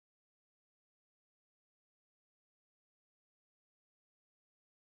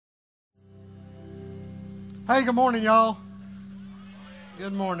Hey, good morning, y'all.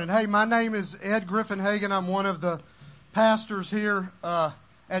 Good morning. Hey, my name is Ed Griffin Hagan. I'm one of the pastors here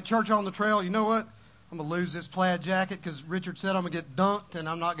at Church on the Trail. You know what? I'm going to lose this plaid jacket because Richard said I'm going to get dunked, and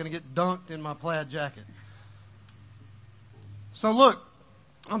I'm not going to get dunked in my plaid jacket. So look,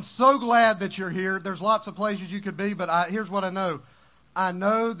 I'm so glad that you're here. There's lots of places you could be, but here's what I know. I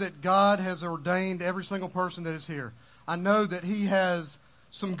know that God has ordained every single person that is here. I know that He has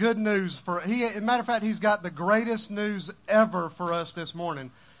some good news as a matter of fact, He's got the greatest news ever for us this morning.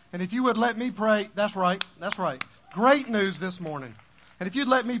 And if you would let me pray, that's right. Great news this morning. And if you'd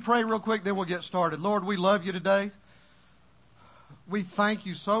let me pray real quick, then we'll get started. Lord, we love you today. We thank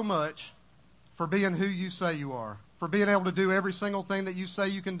you so much for being who you say you are, for being able to do every single thing that you say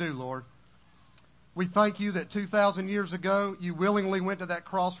you can do, Lord. We thank you that 2,000 years ago, you willingly went to that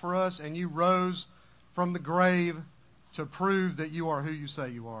cross for us, and you rose from the grave to prove that you are who you say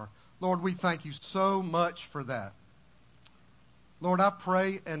you are. Lord, we thank you so much for that. Lord, I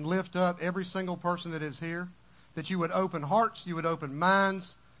pray and lift up every single person that is here, that you would open hearts, you would open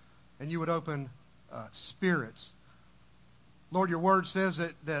minds, and you would open spirits. Lord, your word says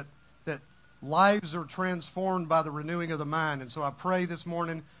that lives are transformed by the renewing of the mind, and so I pray this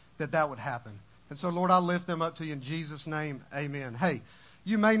morning that would happen. And so, Lord, I lift them up to you in Jesus' name. Amen. Hey,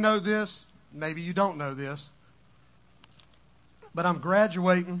 you may know this, maybe you don't know this, but I'm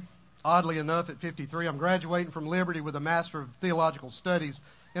graduating, oddly enough, at 53. I'm graduating from Liberty with a Master of Theological Studies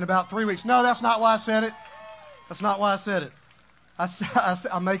in about 3 weeks. No, that's not why I said it. That's not why I said it.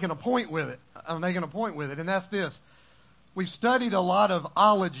 I'm making a point with it. And that's this. We've studied a lot of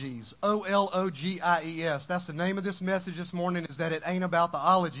ologies, O-L-O-G-I-E-S. That's the name of this message this morning, is that it ain't about the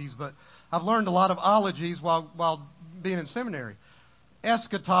ologies, but I've learned a lot of ologies while being in seminary.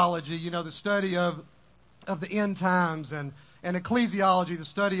 Eschatology, the study of the end times, and ecclesiology, the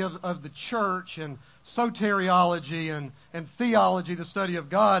study of the church, and soteriology and theology, the study of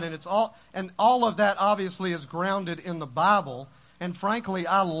God, and all of that obviously is grounded in the Bible, and frankly,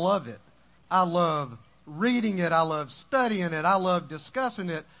 I love it. I love reading it, I love studying it, I love discussing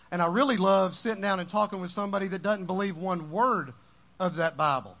it, and I really love sitting down and talking with somebody that doesn't believe one word of that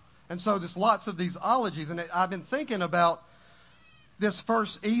Bible. And so there's lots of these ologies, and I've been thinking about this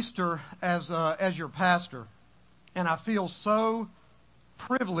first Easter as your pastor. And I feel so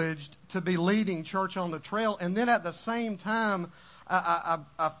privileged to be leading Church on the Trail. And then at the same time,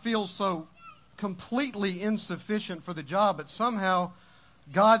 I feel so completely insufficient for the job. But somehow,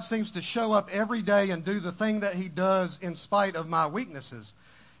 God seems to show up every day and do the thing that He does in spite of my weaknesses.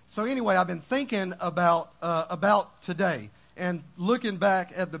 So anyway, I've been thinking about today and looking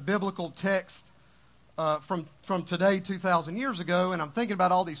back at the biblical text from today, 2,000 years ago. And I'm thinking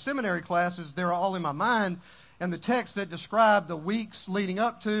about all these seminary classes. They're all in my mind. And the texts that describe the weeks leading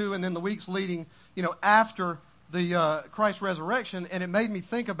up to and then the weeks leading, after the Christ's resurrection. And it made me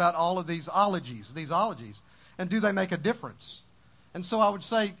think about all of these ologies. And do they make a difference? And so I would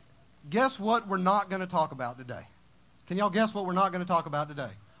say, guess what we're not going to talk about today? Can y'all guess what we're not going to talk about today?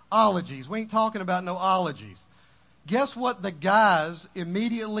 Ologies. We ain't talking about no ologies. Guess what the guys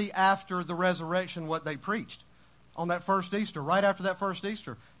immediately after the resurrection, what they preached on that first Easter, right after that first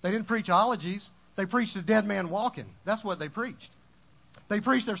Easter? They didn't preach ologies. They preached a dead man walking. That's what they preached. They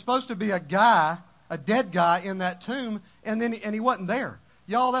preached there's supposed to be a dead guy in that tomb, and he wasn't there.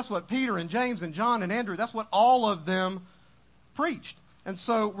 Y'all, that's what Peter and James and John and Andrew, that's what all of them preached. And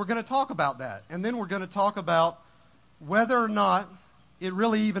so we're going to talk about that. And then we're going to talk about whether or not it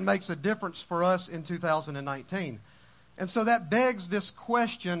really even makes a difference for us in 2019. And so that begs this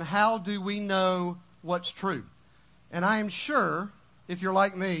question, how do we know what's true? And I am sure, if you're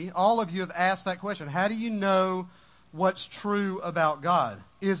like me, all of you have asked that question. How do you know what's true about God?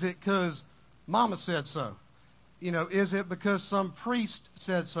 Is it because Mama said so? Is it because some priest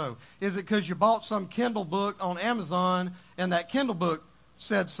said so? Is it because you bought some Kindle book on Amazon and that Kindle book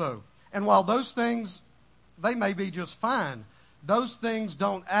said so? And while those things, they may be just fine, those things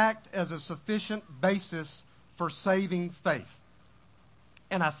don't act as a sufficient basis for saving faith.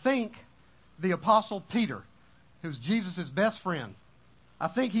 And I think the Apostle Peter, who's Jesus' best friend, I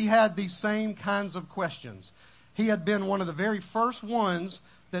think he had these same kinds of questions. He had been one of the very first ones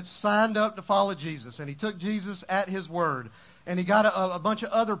that signed up to follow Jesus, and he took Jesus at his word, and he got a bunch of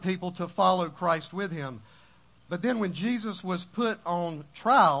other people to follow Christ with him. But then when Jesus was put on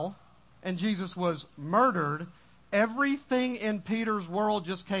trial and Jesus was murdered, everything in Peter's world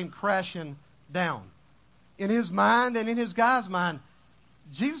just came crashing down. In his mind and in his guy's mind,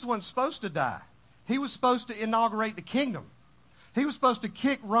 Jesus wasn't supposed to die. He was supposed to inaugurate the kingdom. He was supposed to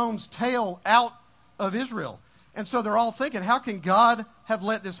kick Rome's tail out of Israel. And so they're all thinking, how can God have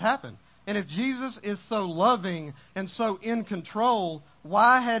let this happen? And if Jesus is so loving and so in control,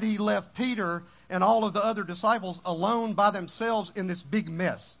 why had he left Peter and all of the other disciples alone by themselves in this big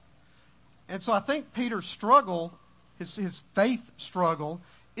mess? And so I think Peter's struggle, his faith struggle,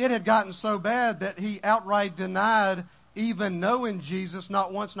 it had gotten so bad that he outright denied even knowing Jesus,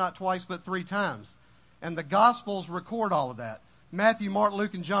 not once, not twice, but 3 times. And the Gospels record all of that. Matthew, Mark,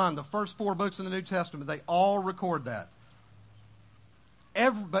 Luke, and John, the first 4 books in the New Testament, they all record that.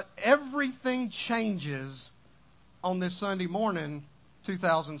 But everything changes on this Sunday morning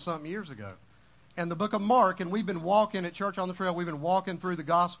 2,000-something years ago. And the book of Mark, and we've been walking at Church on the Trail, we've been walking through the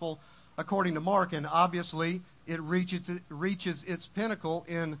Gospel according to Mark, and obviously it reaches its pinnacle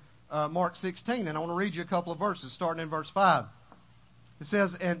in Mark 16. And I want to read you a couple of verses, starting in verse 5. It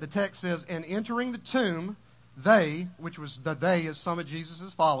says, and the text says, and entering the tomb, they, which was the they is some of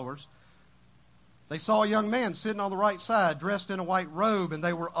Jesus' followers, they saw a young man sitting on the right side, dressed in a white robe, and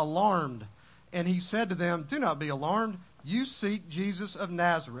they were alarmed. And he said to them, do not be alarmed. You seek Jesus of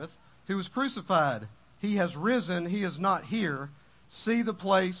Nazareth, who was crucified. He has risen. He is not here. See the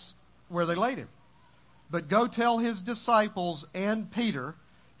place where they laid him. But go tell his disciples and Peter,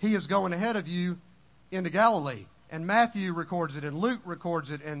 he is going ahead of you into Galilee. And Matthew records it, and Luke records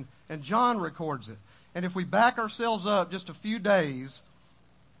it, and John records it. And if we back ourselves up just a few days,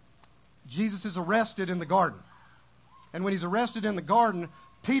 Jesus is arrested in the garden. And when he's arrested in the garden,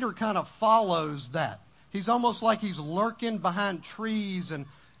 Peter kind of follows that. He's almost like he's lurking behind trees and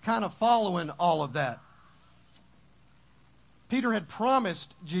kind of following all of that. Peter had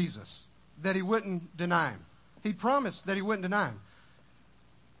promised Jesus that he wouldn't deny him. He promised that he wouldn't deny him.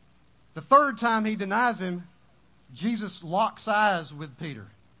 The 3rd time he denies him, Jesus locks eyes with Peter.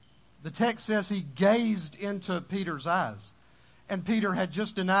 The text says he gazed into Peter's eyes. And Peter had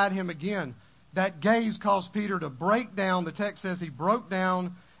just denied him again. That gaze caused Peter to break down. The text says he broke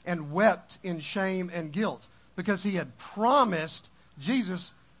down and wept in shame and guilt because he had promised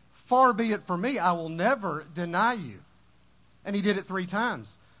Jesus, far be it from me, I will never deny you. And he did it 3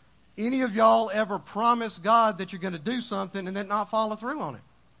 times. Any of y'all ever promise God that you're going to do something and then not follow through on it?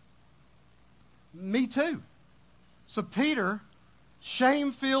 Me too. So Peter,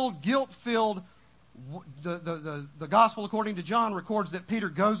 shame-filled, guilt-filled, the Gospel according to John records that Peter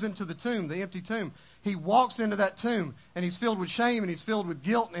goes into the tomb, the empty tomb. He walks into that tomb, and he's filled with shame, and he's filled with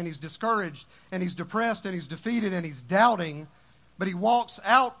guilt, and he's discouraged, and he's depressed, and he's defeated, and he's doubting. But he walks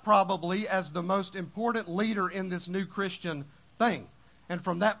out probably as the most important leader in this new Christian thing. And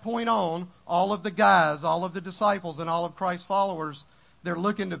from that point on, all of the guys, all of the disciples, and all of Christ's followers, they're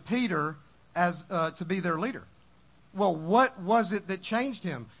looking to Peter as to be their leader. Well, what was it that changed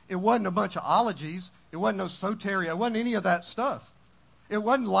him? It wasn't a bunch of ologies. It wasn't no soteria. It wasn't any of that stuff. It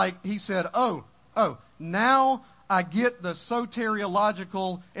wasn't like he said, oh, now I get the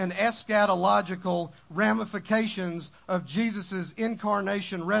soteriological and eschatological ramifications of Jesus'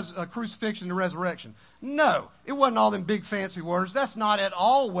 incarnation, crucifixion, and resurrection. No, it wasn't all them big fancy words. That's not at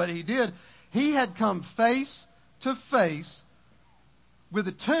all what he did. He had come face to face with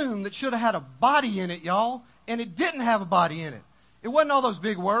a tomb that should have had a body in it, y'all, and it didn't have a body in it. It wasn't all those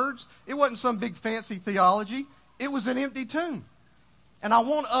big words. It wasn't some big fancy theology. It was an empty tomb. And I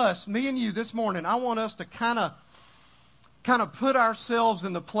want us, me and you this morning, I want us to kind of put ourselves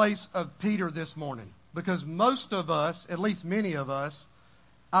in the place of Peter this morning. Because most of us, at least many of us,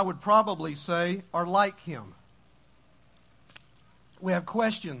 I would probably say, are like him. We have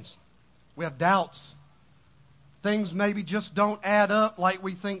questions. We have doubts. Things maybe just don't add up like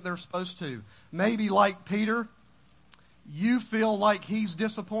we think they're supposed to. Maybe like Peter, you feel like he's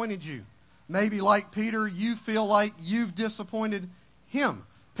disappointed you. Maybe like Peter, you feel like you've disappointed him.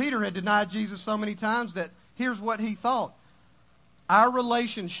 Peter had denied Jesus so many times that here's what he thought. Our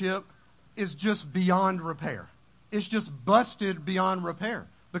relationship is just beyond repair. It's just busted beyond repair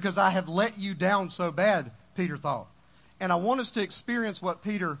because I have let you down so bad, Peter thought. And I want us to experience what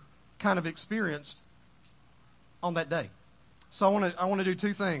Peter kind of experienced on that day. So I want to do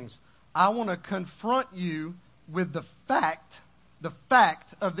 2 things. I want to confront you with the fact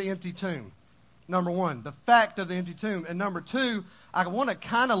of the empty tomb. Number 1, the fact of the empty tomb. And number 2, I want to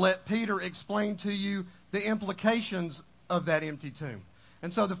kind of let Peter explain to you the implications of that empty tomb.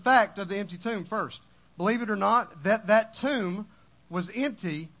 And so the fact of the empty tomb first. Believe it or not, that tomb was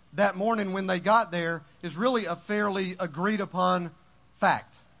empty that morning when they got there is really a fairly agreed upon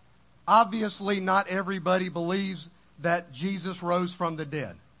fact. Obviously, not everybody believes that Jesus rose from the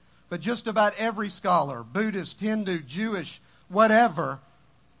dead. But just about every scholar, Buddhist, Hindu, Jewish, whatever,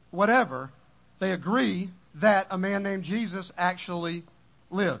 they agree that a man named Jesus actually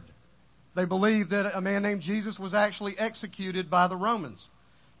lived. They believe that a man named Jesus was actually executed by the Romans.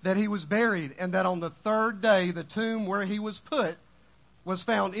 that he was buried, and that on the third day the tomb where he was put was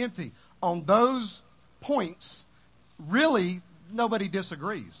found empty. On those points, really, nobody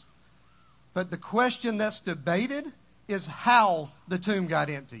disagrees. But the question that's debated is how the tomb got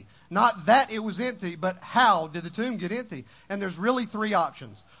empty. Not that it was empty, but how did the tomb get empty? And there's really three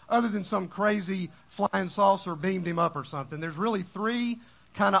options. Other than some crazy flying saucer beamed him up or something, there's really three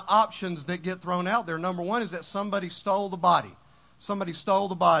kind of options that get thrown out there. Number one is that somebody stole the body. Somebody stole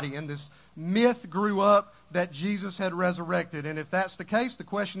the body, and this myth grew up that Jesus had resurrected. And if that's the case, the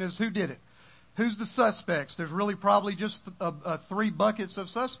question is, who did it? Who's the suspects? There's really probably just three buckets of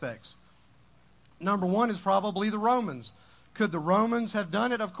suspects. Number one is probably the Romans. Could the Romans have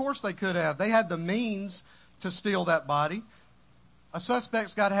done it? Of course they could have. They had the means to steal that body. A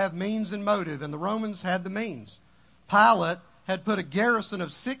suspect's got to have means and motive, and the Romans had the means. Pilate had put a garrison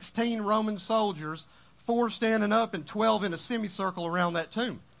of 16 Roman soldiers, 4 standing up and 12 in a semicircle around that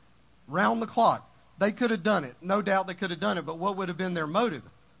tomb, round the clock. They could have done it. No doubt they could have done it, but what would have been their motive?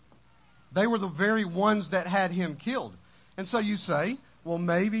 They were the very ones that had him killed. And so you say, well,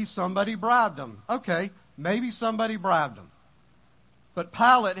 maybe somebody bribed them. Okay, maybe somebody bribed them. But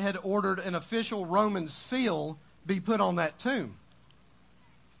Pilate had ordered an official Roman seal be put on that tomb.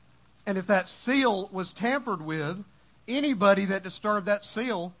 And if that seal was tampered with, anybody that disturbed that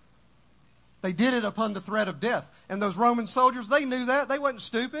seal, they did it upon the threat of death. And those Roman soldiers, they knew that. They wasn't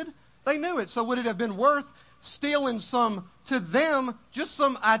stupid. They knew it. So would it have been worth stealing to them, just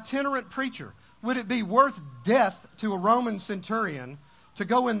some itinerant preacher? Would it be worth death to a Roman centurion to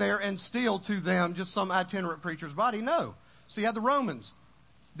go in there and steal to them just some itinerant preacher's body? No. So you had the Romans.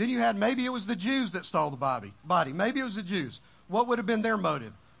 Then you had, maybe it was the Jews that stole the body. Maybe it was the Jews. What would have been their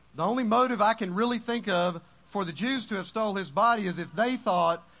motive? The only motive I can really think of for the Jews to have stole his body is if they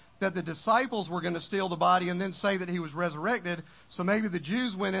thought that the disciples were going to steal the body and then say that he was resurrected. So maybe the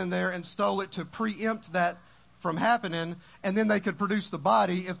Jews went in there and stole it to preempt that from happening, and then they could produce the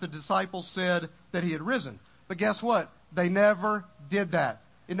body if the disciples said that he had risen. But guess what? They never did that.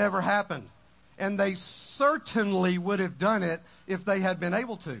 It never happened. And they certainly would have done it if they had been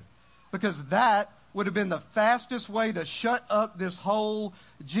able to, because that would have been the fastest way to shut up this whole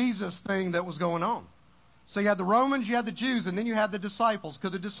Jesus thing that was going on. So you had the Romans, you had the Jews, and then you had the disciples.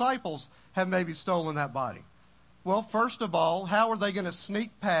 Could the disciples have maybe stolen that body? Well, first of all, how are they going to sneak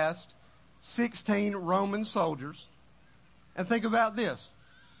past 16 Roman soldiers? And think about this.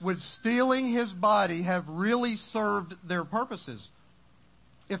 Would stealing his body have really served their purposes?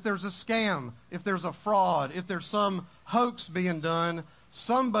 If there's a scam, if there's a fraud, if there's some hoax being done,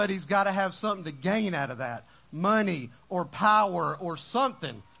 somebody's got to have something to gain out of that. Money or power or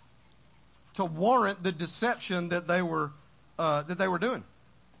something to warrant the deception that they were doing.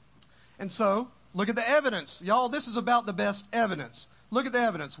 And so, look at the evidence. Y'all, this is about the best evidence. Look at the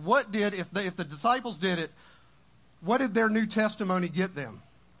evidence. What did, if the disciples did it, what did their new testimony get them?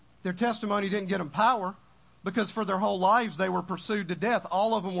 Their testimony didn't get them power, because for their whole lives they were pursued to death.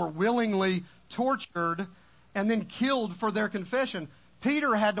 All of them were willingly tortured and then killed for their confession.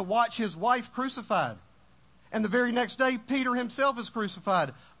 Peter had to watch his wife crucified. And the very next day, Peter himself is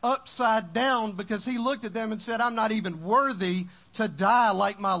crucified upside down because he looked at them and said, I'm not even worthy to die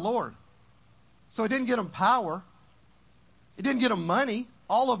like my Lord. So it didn't get them power. It didn't get them money.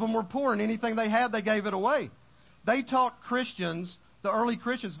 All of them were poor, and anything they had, they gave it away. They taught Christians, the early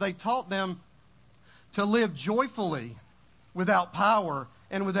Christians, they taught them to live joyfully without power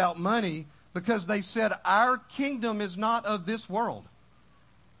and without money, because they said, our kingdom is not of this world.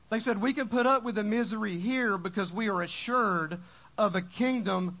 They said, we can put up with the misery here because we are assured of a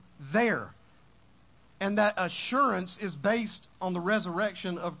kingdom there. And that assurance is based on the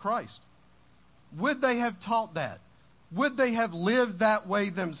resurrection of Christ. Would they have taught that? Would they have lived that way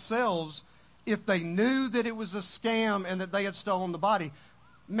themselves if they knew that it was a scam and that they had stolen the body?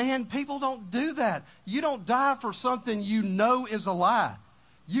 Man, people don't do that. You don't die for something you know is a lie.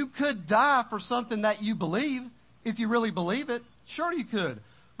 You could die for something that you believe, if you really believe it. Sure you could.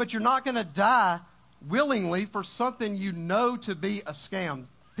 But you're not going to die willingly for something you know to be a scam.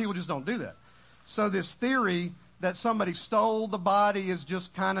 People just don't do that. So this theory that somebody stole the body is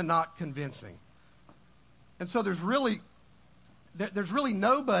just kind of not convincing. And so there's really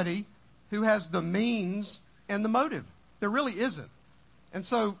nobody who has the means and the motive. There really isn't. And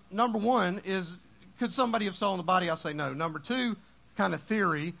so number one is, could somebody have stolen the body? I say no. Number two kind of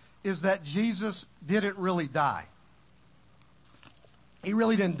theory is that Jesus didn't really die. He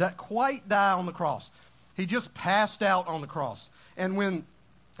really didn't quite die on the cross. He just passed out on the cross. And when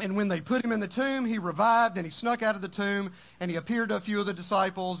And when they put him in the tomb, he revived and he snuck out of the tomb and he appeared to a few of the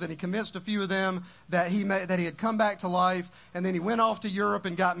disciples and he convinced a few of them that he had come back to life. And then he went off to Europe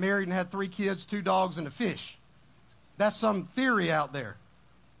and got married and had 3 kids, 2 dogs, and a fish. That's some theory out there.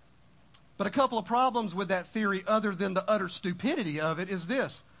 But a couple of problems with that theory, other than the utter stupidity of it, is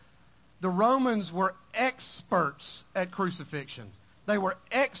this. The Romans were experts at crucifixion. They were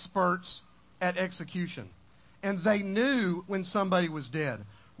experts at execution. And they knew when somebody was dead.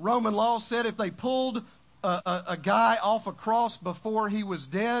 Roman law said if they pulled a guy off a cross before he was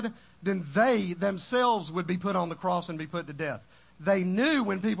dead, then they themselves would be put on the cross and be put to death. They knew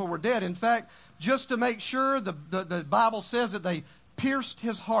when people were dead. In fact, just to make sure, the Bible says that they pierced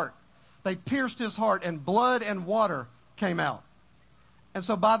his heart. They pierced his heart, and blood and water came out. And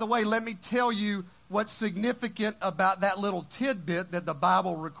so, by the way, let me tell you what's significant about that little tidbit that the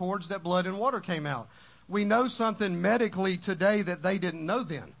Bible records, that blood and water came out. We know something medically today that they didn't know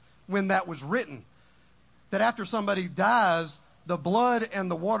then, when that was written. That after somebody dies, the blood and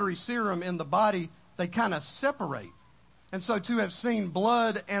the watery serum in the body, they kind of separate. And so to have seen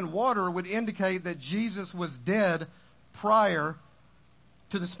blood and water would indicate that Jesus was dead prior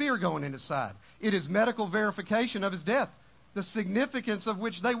to the spear going in his side. It is medical verification of his death, the significance of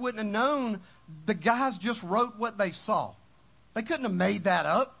which they wouldn't have known. The guys just wrote what they saw. They couldn't have made that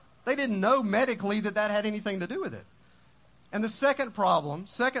up. They didn't know medically that that had anything to do with it. And the second problem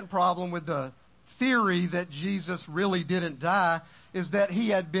with the theory that Jesus really didn't die is that he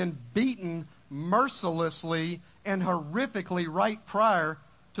had been beaten mercilessly and horrifically right prior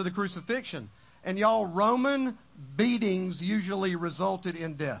to the crucifixion. And y'all, Roman beatings usually resulted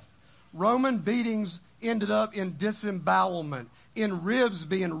in death. Roman beatings ended up in disembowelment, in ribs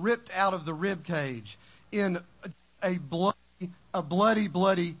being ripped out of the rib cage, in a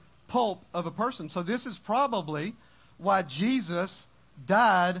bloody pulp of a person. So this is probably why Jesus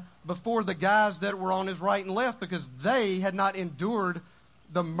died before the guys that were on his right and left, because they had not endured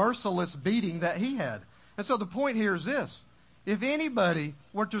the merciless beating that he had. And so the point here is this. If anybody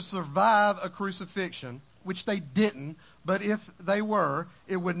were to survive a crucifixion, which they didn't, but if they were,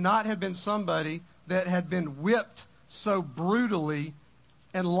 it would not have been somebody that had been whipped so brutally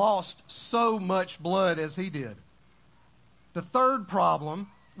and lost so much blood as he did. The third problem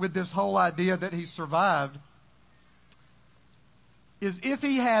with this whole idea that he survived is if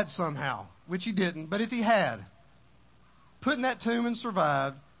he had somehow, which he didn't, but if he had, put in that tomb and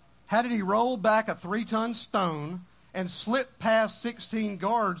survived, how did he roll back a 3-ton stone and slip past 16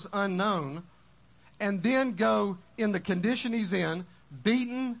 guards unknown, and then go in the condition he's in,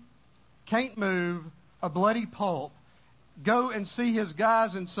 beaten, can't move, a bloody pulp, go and see his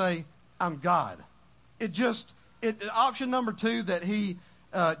guys and say, I'm God? Option number 2, that he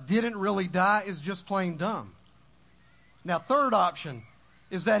didn't really die, is just plain dumb. Now, third option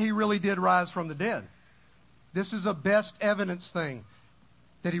is that he really did rise from the dead. This is a best evidence thing,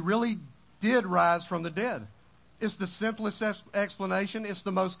 that he really did rise from the dead. It's the simplest explanation. It's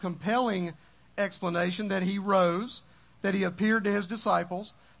the most compelling explanation, that he rose, that he appeared to his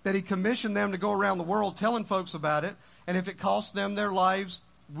disciples, that he commissioned them to go around the world telling folks about it, and if it cost them their lives,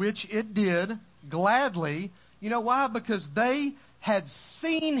 which it did, gladly. You know why? Because they had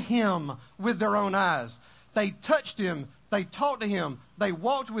seen him with their own eyes. They touched him. They talked to him. They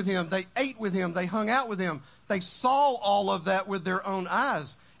walked with him. They ate with him. They hung out with him. They saw all of that with their own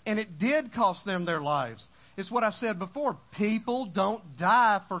eyes, and it did cost them their lives. It's what I said before. People don't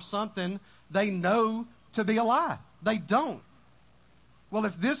die for something they know to be a lie. They don't. Well,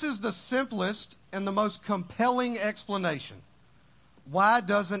 if this is the simplest and the most compelling explanation, why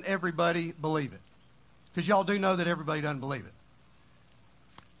doesn't everybody believe it? Because y'all do know that everybody doesn't believe it.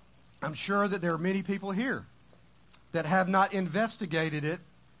 I'm sure that there are many people here that have not investigated it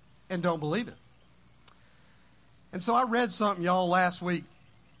and don't believe it. And so I read something, y'all, last week,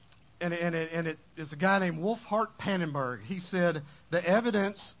 and it's a guy named Wolfhart Pannenberg. He said, the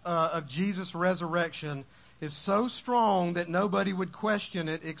evidence of Jesus' resurrection is so strong that nobody would question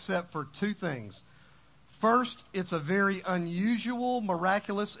it except for 2 things. First, it's a very unusual,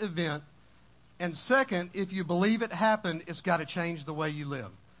 miraculous event. And second, if you believe it happened, it's got to change the way you live.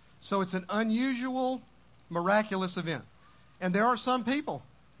 So it's an unusual, miraculous event. And there are some people,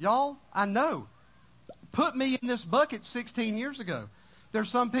 y'all, I know, put me in this bucket 16 years ago. There's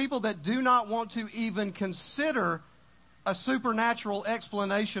some people that do not want to even consider a supernatural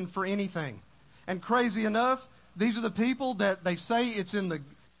explanation for anything. And crazy enough, these are the people that they say it's in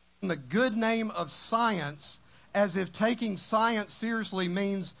the good name of science, as if taking science seriously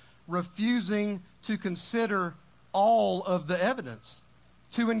means refusing to consider all of the evidence,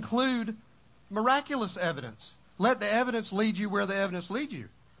 to include miraculous evidence. Let the evidence lead you where the evidence leads you.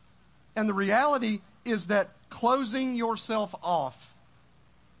 And the reality is that closing yourself off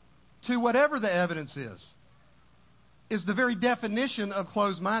to whatever the evidence is the very definition of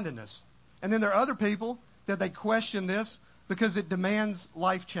closed-mindedness. And then there are other people that they question this because it demands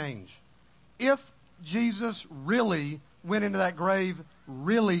life change. If Jesus really went into that grave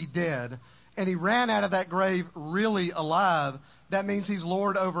really dead, and he ran out of that grave really alive, that means he's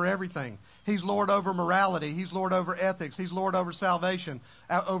Lord over everything. He's Lord over morality. He's Lord over ethics. He's Lord over salvation,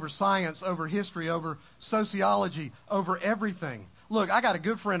 over science, over history, over sociology, over everything. Look, I got a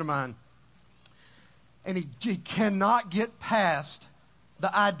good friend of mine, and he cannot get past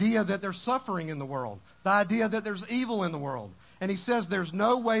the idea that there's suffering in the world, the idea that there's evil in the world. And he says there's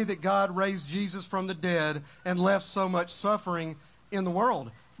no way that God raised Jesus from the dead and left so much suffering in the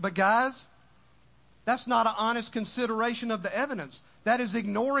world. But guys, that's not an honest consideration of the evidence. That is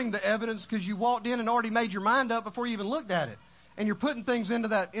ignoring the evidence because you walked in and already made your mind up before you even looked at it. And you're putting things into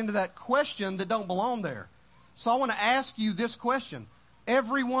that question that don't belong there. So I want to ask you this question.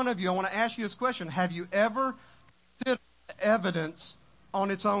 Every one of you, I want to ask you this question. Have you ever considered evidence on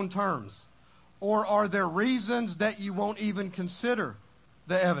its own terms? Or are there reasons that you won't even consider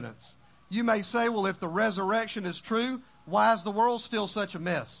the evidence? You may say, well, if the resurrection is true, why is the world still such a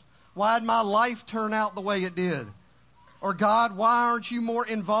mess? Why did my life turn out the way it did? Or God, why aren't you more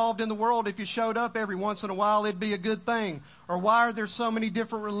involved in the world? If you showed up every once in a while, it'd be a good thing. Or why are there so many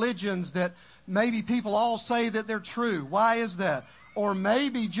different religions that maybe people all say that they're true? Why is that? Or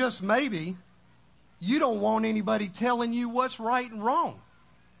maybe, just maybe, you don't want anybody telling you what's right and wrong.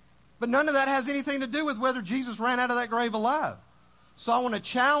 But none of that has anything to do with whether Jesus ran out of that grave alive. So I want to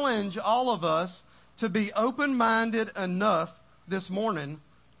challenge all of us to be open-minded enough this morning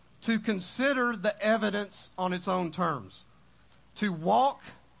to consider the evidence on its own terms. To walk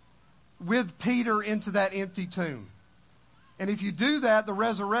with Peter into that empty tomb. And if you do that, the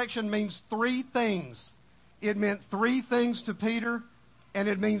resurrection means three things. It meant three things to Peter, and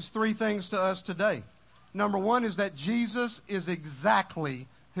it means three things to us today. Number one is that Jesus is exactly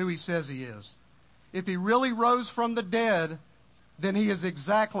who he says he is. If he really rose from the dead, then he is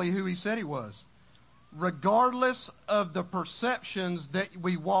exactly who he said he was. Regardless of the perceptions that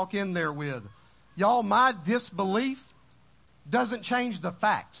we walk in there with. Y'all, my disbelief doesn't change the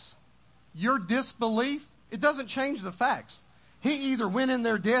facts. Your disbelief, it doesn't change the facts. He either went in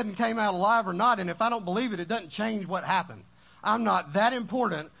there dead and came out alive or not, and if I don't believe it, it doesn't change what happened. I'm not that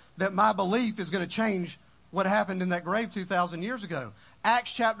important that my belief is going to change what happened in that grave 2,000 years ago.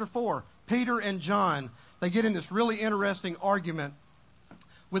 Acts chapter 4, Peter and John, they get in this really interesting argument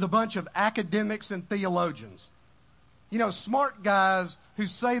with a bunch of academics and theologians. You know, smart guys who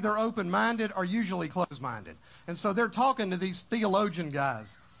say they're open-minded are usually closed-minded. And so they're talking to these theologian guys.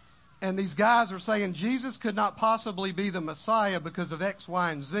 And these guys are saying Jesus could not possibly be the Messiah because of X,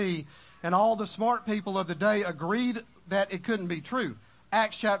 Y, and Z. And all the smart people of the day agreed that it couldn't be true.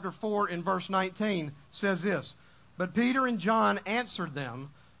 Acts chapter 4 in verse 19 says this, "But Peter and John answered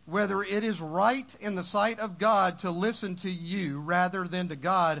them, whether it is right in the sight of God to listen to you rather than to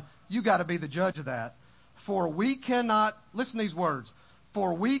God, you got to be the judge of that. For we cannot," listen to these words,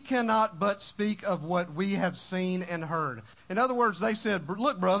 "for we cannot but speak of what we have seen and heard." In other words, they said,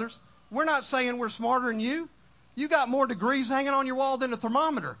 look, brothers, we're not saying we're smarter than you. You got more degrees hanging on your wall than a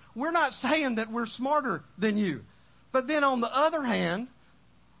thermometer. We're not saying that we're smarter than you. But then on the other hand,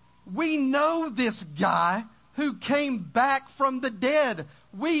 we know this guy who came back from the dead.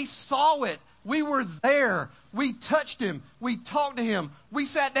 We saw it. We were there. We touched him. We talked to him. We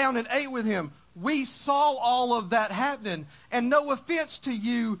sat down and ate with him. We saw all of that happening. And no offense to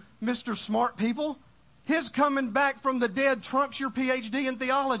you, Mr. Smart People, his coming back from the dead trumps your PhD in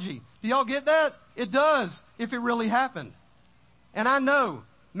theology. Do y'all get that? It does, if it really happened. And I know,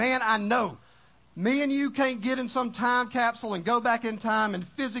 man, I know. Me and you can't get in some time capsule and go back in time and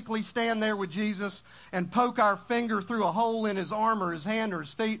physically stand there with Jesus and poke our finger through a hole in his arm or his hand or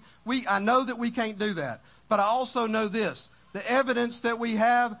his feet. I know that we can't do that. But I also know this. The evidence that we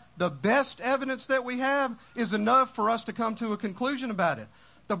have, the best evidence that we have, is enough for us to come to a conclusion about it.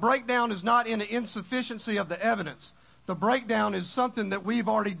 The breakdown is not in the insufficiency of the evidence. The breakdown is something that we've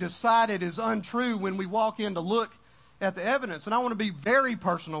already decided is untrue when we walk in to look at the evidence. And I want to be very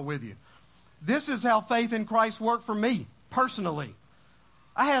personal with you. This is how faith in Christ worked for me, personally.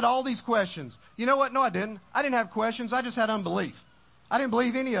 I had all these questions. You know what? No, I didn't. I didn't have questions. I just had unbelief. I didn't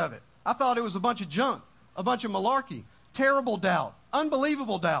believe any of it. I thought it was a bunch of junk, a bunch of malarkey, terrible doubt,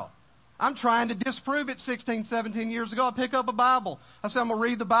 unbelievable doubt. I'm trying to disprove it 16, 17 years ago. I pick up a Bible. I said, I'm going to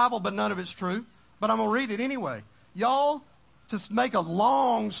read the Bible, but none of it's true. But I'm going to read it anyway. Y'all, to make a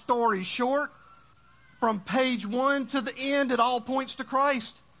long story short, from page 1 to the end, it all points to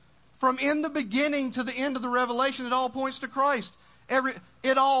Christ. From in the beginning to the end of the Revelation, it all points to Christ.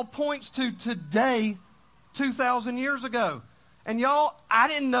 It all points to today, 2,000 years ago. And y'all, I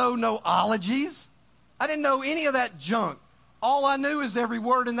didn't know no ologies. I didn't know any of that junk. All I knew is every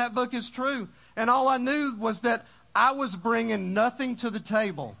word in that book is true. And all I knew was that I was bringing nothing to the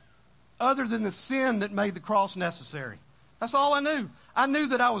table other than the sin that made the cross necessary. That's all I knew. I knew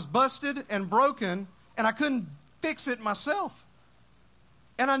that I was busted and broken, and I couldn't fix it myself.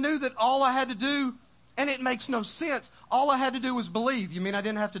 And I knew that all I had to do, and it makes no sense, all I had to do was believe. You mean I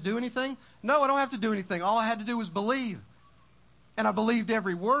didn't have to do anything? No, I don't have to do anything. All I had to do was believe. And I believed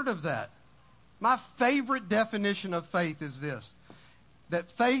every word of that. My favorite definition of faith is this, that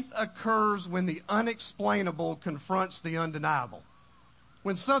faith occurs when the unexplainable confronts the undeniable.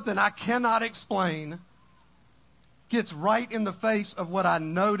 When something I cannot explain gets right in the face of what I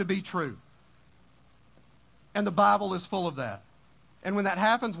know to be true. And the Bible is full of that. And when that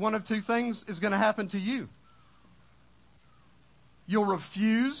happens, one of two things is going to happen to you. You'll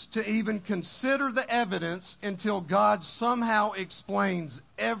refuse to even consider the evidence until God somehow explains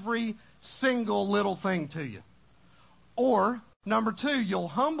every single little thing to you. Or, number two, you'll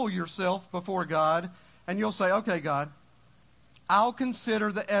humble yourself before God and you'll say, okay, God, I'll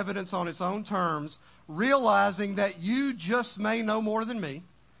consider the evidence on its own terms, realizing that you just may know more than me,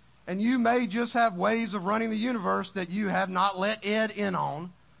 and you may just have ways of running the universe that you have not let Ed in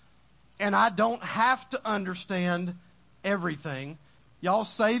on, and I don't have to understand everything. Y'all,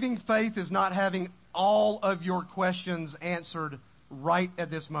 saving faith is not having all of your questions answered right at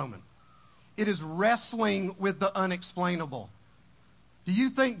this moment. It is wrestling with the unexplainable. Do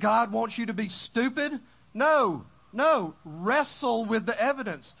you think God wants you to be stupid? No. Wrestle with the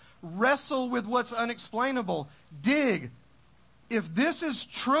evidence. Wrestle with what's unexplainable. Dig. If this is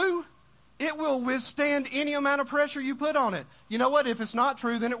true, it will withstand any amount of pressure you put on it. You know what? If it's not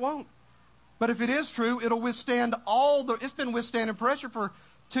true, then it won't. But if it is true, it'll withstand it's been withstanding pressure for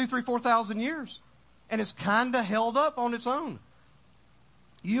 2,000, 3,000, 4,000 years. And it's kind of held up on its own.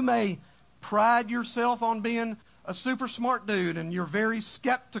 You may pride yourself on being a super smart dude and you're very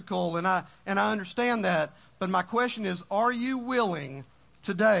skeptical, and I understand that. But my question is, are you willing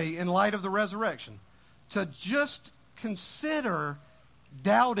today, in light of the resurrection, to just consider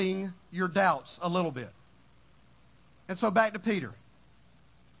doubting your doubts a little bit? And so back to Peter.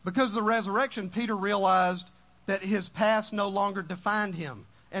 Because of the resurrection, Peter realized that his past no longer defined him,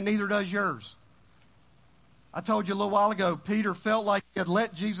 and neither does yours. I told you a little while ago, Peter felt like he had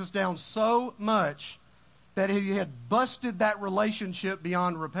let Jesus down so much that he had busted that relationship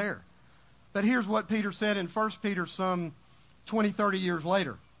beyond repair. But here's what Peter said in 1 Peter some 20, 30 years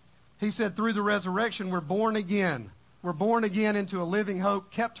later. He said, through the resurrection, we're born again. We're born again into a living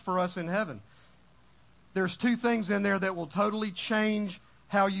hope kept for us in heaven. There's two things in there that will totally change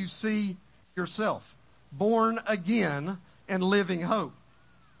how you see yourself. Born again and living hope.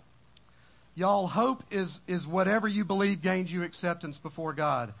 Y'all, hope is whatever you believe gains you acceptance before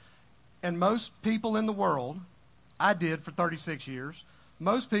God. And most people in the world, I did for 36 years,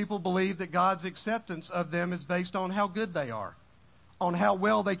 most people believe that God's acceptance of them is based on how good they are, on how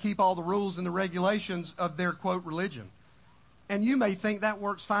well they keep all the rules and the regulations of their, quote, religion. And you may think that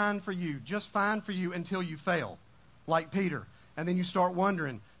works fine for you, just fine for you until you fail, like Peter. And then you start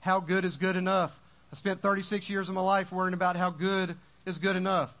wondering, how good is good enough? I spent 36 years of my life worrying about how good is good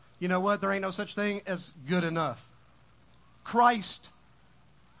enough. You know what? There ain't no such thing as good enough. Christ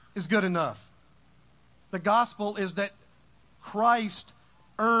is good enough. The gospel is that Christ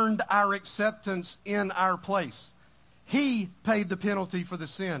earned our acceptance in our place. He paid the penalty for the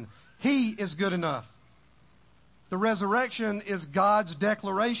sin. He is good enough. The resurrection is God's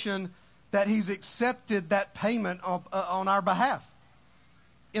declaration that he's accepted that payment on our behalf.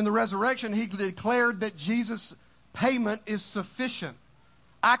 In the resurrection, he declared that Jesus' payment is sufficient.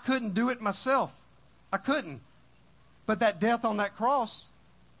 I couldn't do it myself. I couldn't. But that death on that cross,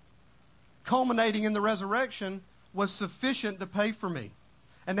 culminating in the resurrection, was sufficient to pay for me.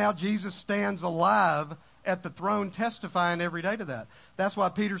 And now Jesus stands alive at the throne testifying every day to that. That's why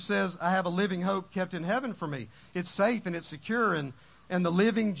Peter says, I have a living hope kept in heaven for me. It's safe and it's secure, and the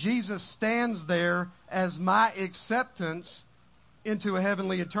living Jesus stands there as my acceptance into a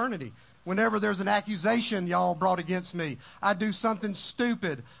heavenly eternity. Whenever there's an accusation y'all brought against me, I do something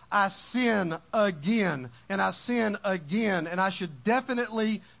stupid, I sin again, and I sin again, and I should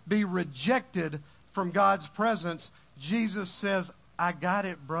definitely be rejected from God's presence. Jesus says, I got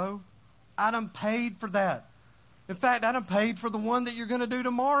it, bro. I done paid for that. In fact, I done paid for the one that you're going to do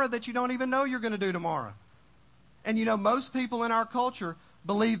tomorrow that you don't even know you're going to do tomorrow. And you know, most people in our culture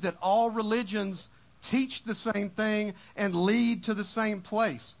believe that all religions teach the same thing and lead to the same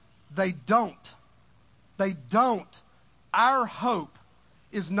place. They don't. They don't. Our hope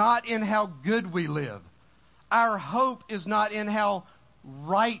is not in how good we live. Our hope is not in how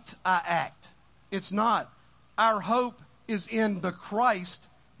right I act. It's not. Our hope is in the Christ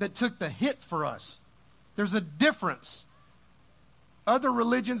that took the hit for us. There's a difference. Other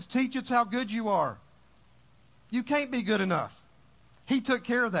religions teach it's how good you are. You can't be good enough. He took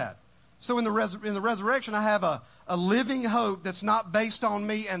care of that. So in the resurrection, I have a living hope that's not based on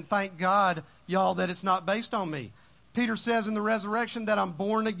me, and thank God, y'all, that it's not based on me. Peter says in the resurrection that I'm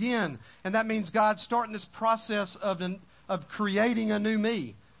born again, and that means God's starting this process of creating a new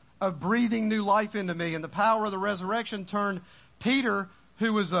me, of breathing new life into me. And the power of the resurrection turned Peter,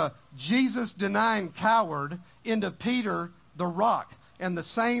 who was a Jesus-denying coward, into Peter the rock. And the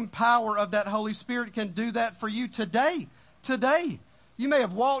same power of that Holy Spirit can do that for you today. Today. You may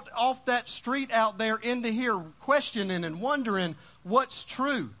have walked off that street out there into here questioning and wondering what's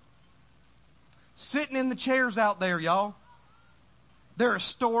true. Sitting in the chairs out there, y'all. There are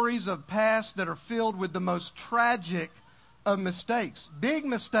stories of past that are filled with the most tragic of mistakes. Big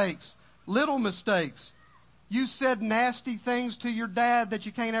mistakes, little mistakes. You said nasty things to your dad that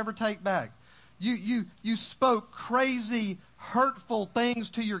you can't ever take back. You spoke crazy, hurtful things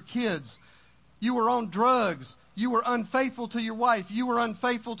to your kids. You were on drugs. You were unfaithful to your wife. You were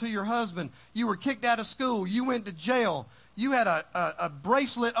unfaithful to your husband. You were kicked out of school. You went to jail. You had a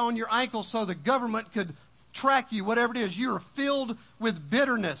bracelet on your ankle so the government could track you, whatever it is. You were filled with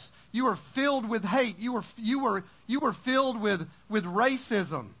bitterness. You were filled with hate. You were filled with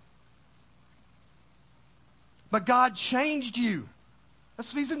racism. But God changed you.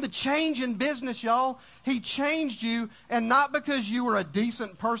 He's in the changing business, y'all. He changed you, and not because you were a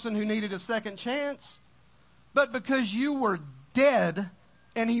decent person who needed a second chance, but because you were dead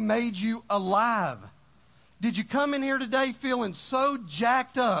and he made you alive. Did you come in here today feeling so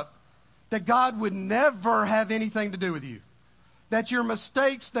jacked up that God would never have anything to do with you? That your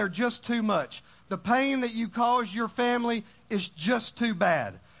mistakes, they're just too much. The pain that you caused your family is just too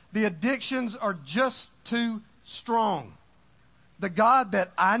bad. The addictions are just too strong. The God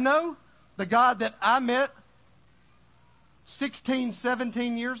that I know, the God that I met 16,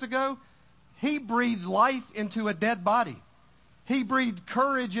 17 years ago, he breathed life into a dead body. He breathed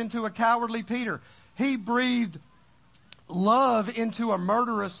courage into a cowardly Peter. He breathed love into a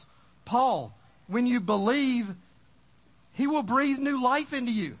murderous Paul. When you believe, he will breathe new life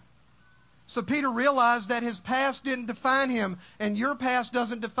into you. So Peter realized that his past didn't define him, and your past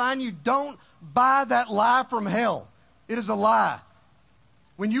doesn't define you. Don't buy that lie from hell. It is a lie.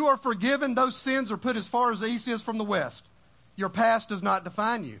 When you are forgiven, those sins are put as far as the east is from the west. Your past does not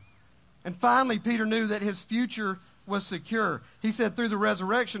define you. And finally, Peter knew that his future was secure. He said, through the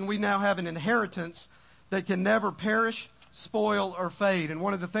resurrection, we now have an inheritance that can never perish, spoil, or fade. And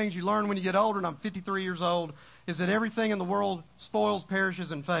one of the things you learn when you get older, and I'm 53 years old, is that everything in the world spoils,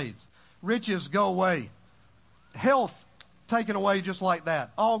 perishes, and fades. Riches go away. Health taken away just like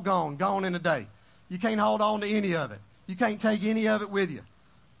that. All gone, gone in a day. You can't hold on to any of it. You can't take any of it with you.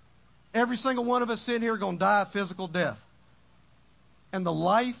 Every single one of us sitting here are going to die a physical death. And the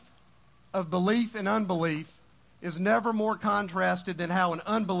life of belief and unbelief is never more contrasted than how an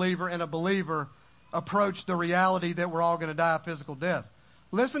unbeliever and a believer approach the reality that we're all going to die a physical death.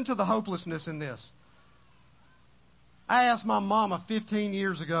 Listen to the hopelessness in this. I asked my mama 15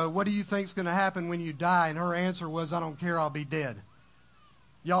 years ago, what do you think is going to happen when you die? And her answer was, I don't care, I'll be dead.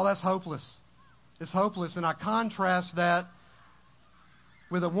 Y'all, that's hopeless. It's hopeless. And I contrast that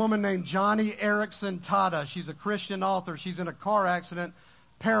with a woman named Johnny Erickson Tata. She's a Christian author. She's in a car accident,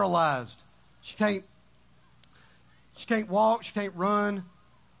 paralyzed. She can't walk. She can't run.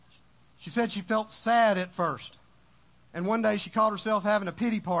 She said she felt sad at first. And one day she caught herself having a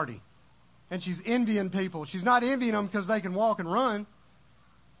pity party. And she's envying people. She's not envying them because they can walk and run.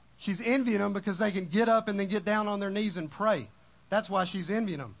 She's envying them because they can get up and then get down on their knees and pray. That's why she's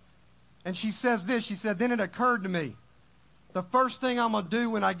envying them. And she says this. She said, then it occurred to me, the first thing I'm going to do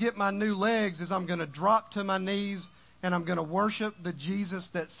when I get my new legs is I'm going to drop to my knees and I'm going to worship the Jesus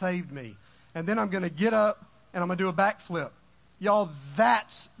that saved me. And then I'm going to get up and I'm going to do a backflip. Y'all,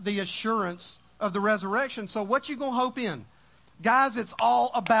 that's the assurance of the resurrection. So what you going to hope in? Guys, it's all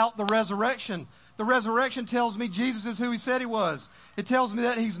about the resurrection. The resurrection tells me Jesus is who he said he was. It tells me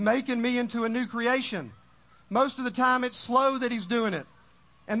that he's making me into a new creation. Most of the time it's slow that he's doing it.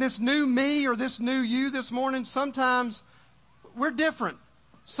 And this new me or this new you this morning, sometimes we're different.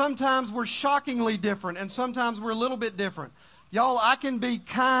 Sometimes we're shockingly different, and sometimes we're a little bit different. Y'all, I can be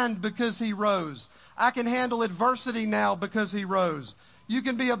kind because he rose. I can handle adversity now because he rose. You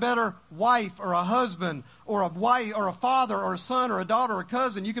can be a better wife or a husband or a father or a son or a daughter or a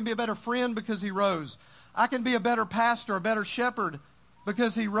cousin. You can be a better friend because he rose. I can be a better pastor, a better shepherd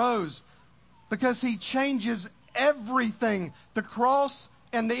because he rose. Because he changes everything. The cross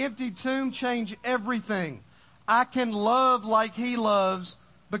and the empty tomb change everything. I can love like he loves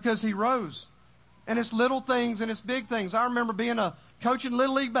because he rose. And it's little things and it's big things. I remember being a coach in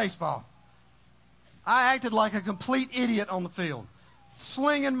Little League Baseball. I acted like a complete idiot on the field.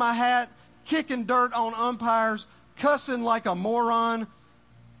 Slinging my hat, kicking dirt on umpires, cussing like a moron,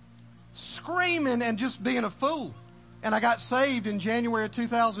 screaming and just being a fool. And I got saved in January of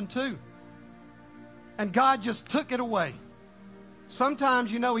 2002. And God just took it away. Sometimes,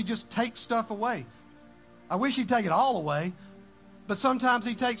 he just takes stuff away. I wish he'd take it all away, but sometimes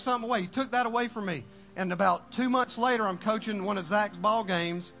he takes something away. He took that away from me. And about 2 months later, I'm coaching one of Zach's ball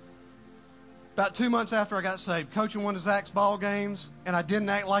games. About 2 months after I got saved, coaching one of Zach's ball games, and I didn't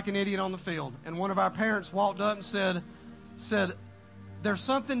act like an idiot on the field. And one of our parents walked up and said, "There's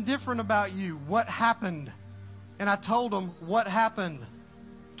something different about you. What happened?" And I told him what happened.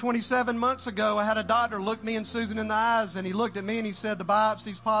 27 months ago, I had a doctor look me and Susan in the eyes, and he looked at me and he said, "The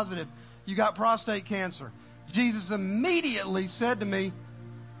biopsy's positive. You got prostate cancer." Jesus immediately said to me,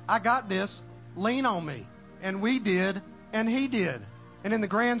 "I got this. Lean on me." And we did, and he did. And in the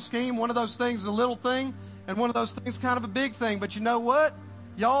grand scheme, one of those things is a little thing, and one of those things is kind of a big thing. But you know what?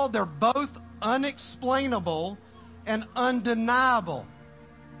 Y'all, they're both unexplainable and undeniable.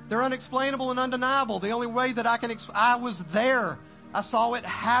 They're unexplainable and undeniable. The only way that I was there. I saw it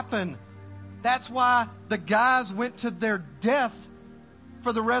happen. That's why the guys went to their death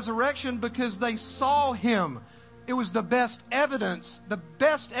for the resurrection, because they saw him. It was the best evidence. The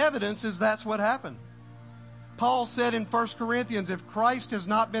best evidence is that's what happened. Paul said in 1 Corinthians, if Christ has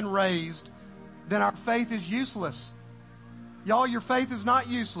not been raised, then our faith is useless. Y'all, your faith is not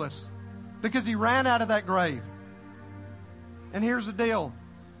useless because he ran out of that grave. And here's the deal.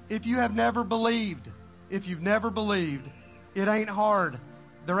 If you've never believed, it ain't hard.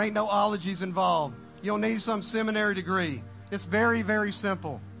 There ain't no ologies involved. You don't need some seminary degree. It's very, very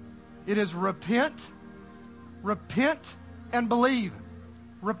simple. It is repent, and believe.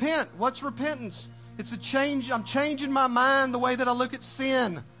 Repent. What's repentance? It's a change. I'm changing my mind the way that I look at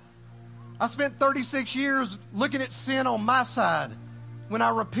sin. I spent 36 years looking at sin on my side. When I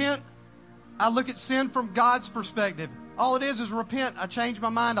repent, I look at sin from God's perspective. All it is repent. I change my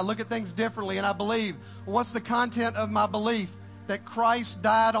mind. I look at things differently, and I believe. What's the content of my belief? That Christ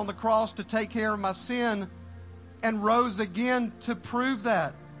died on the cross to take care of my sin and rose again to prove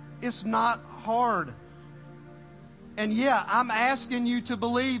that. It's not hard. And yeah, I'm asking you to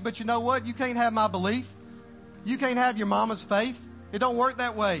believe, but you know what? You can't have my belief. You can't have your mama's faith. It don't work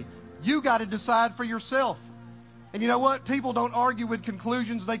that way. You got to decide for yourself. And you know what? People don't argue with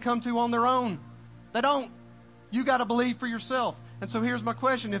conclusions they come to on their own. They don't. You got to believe for yourself. And so here's my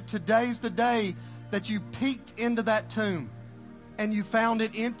question. If today's the day that you peeked into that tomb and you found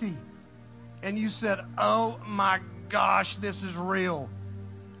it empty and you said, "Oh my gosh, this is real.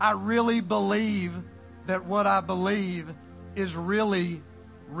 I really believe that what I believe is really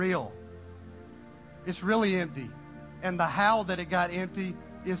real. It's really empty." And the how that it got empty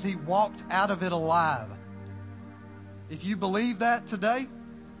is he walked out of it alive. If you believe that today,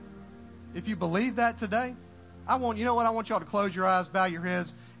 I want y'all to close your eyes, bow your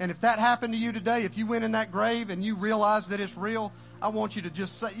heads. And if that happened to you today, if you went in that grave and you realize that it's real, I want you to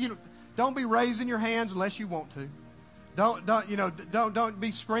just say, don't be raising your hands unless you want to. Don't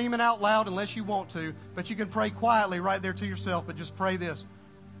be screaming out loud unless you want to, but you can pray quietly right there to yourself, but just pray this.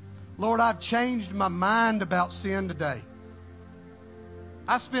 Lord, I've changed my mind about sin today.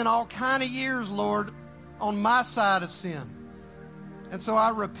 I spent all kind of years, Lord, on my side of sin. And so I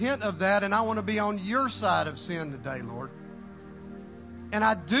repent of that, and I want to be on your side of sin today, Lord. And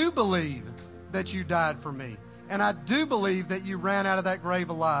I do believe that you died for me. And I do believe that you ran out of that grave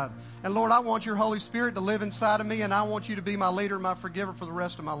alive. And Lord, I want your Holy Spirit to live inside of me, and I want you to be my leader and my forgiver for the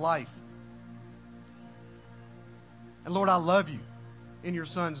rest of my life. And Lord, I love you. In your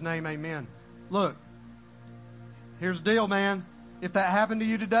Son's name, amen. Look, here's the deal, man. If that happened to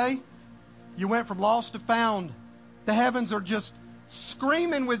you today, you went from lost to found. The heavens are just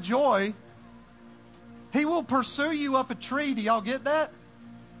screaming with joy. He will pursue you up a tree. Do y'all get that?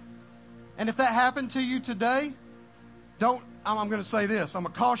 And if that happened to you today, I'm going to say this. I'm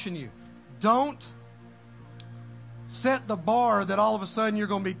going to caution you. Don't set the bar that all of a sudden you're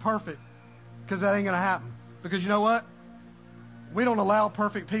going to be perfect, because that ain't going to happen. Because you know what? We don't allow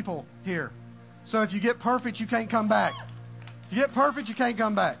perfect people here. So if you get perfect, you can't come back. If you get perfect, you can't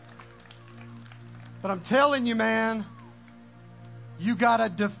come back. But I'm telling you, man, You got a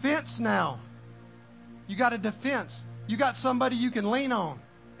defense now. You got a defense. You got somebody you can lean on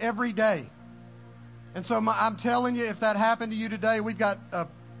every day. And so I'm telling you, if that happened to you today, we've got a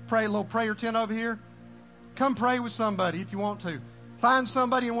little prayer tent over here. Come pray with somebody if you want to. Find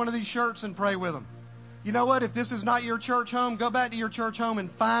somebody in one of these shirts and pray with them. You know what? If this is not your church home, go back to your church home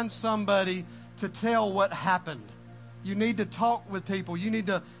and find somebody to tell what happened. You need to talk with people. You need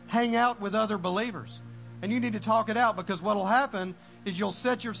to hang out with other believers. And you need to talk it out, because what will happen is you'll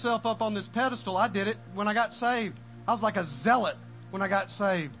set yourself up on this pedestal. I did it when I got saved. I was like a zealot when I got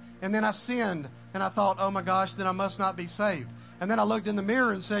saved. And then I sinned, and I thought, oh my gosh, then I must not be saved. And then I looked in the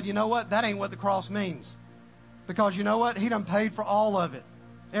mirror and said, you know what? That ain't what the cross means. Because you know what? He done paid for all of it,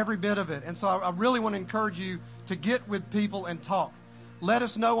 every bit of it. And so I really want to encourage you to get with people and talk. Let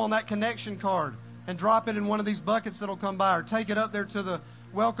us know on that connection card and drop it in one of these buckets that'll come by, or take it up there to the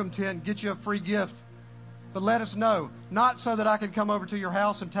welcome tent and get you a free gift. But let us know, not so that I can come over to your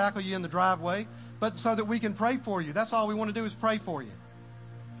house and tackle you in the driveway, but so that we can pray for you. That's all we want to do, is pray for you.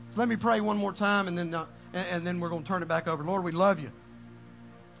 So let me pray one more time, and then we're going to turn it back over. Lord, we love you.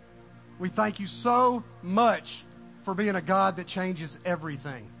 We thank you so much for being a God that changes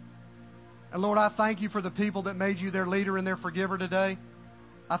everything. And Lord, I thank you for the people that made you their leader and their forgiver today.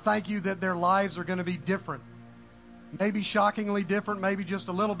 I thank you that their lives are going to be different. Maybe shockingly different, maybe just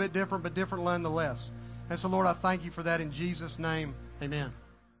a little bit different, but different nonetheless. And so, Lord, I thank you for that in Jesus' name. Amen.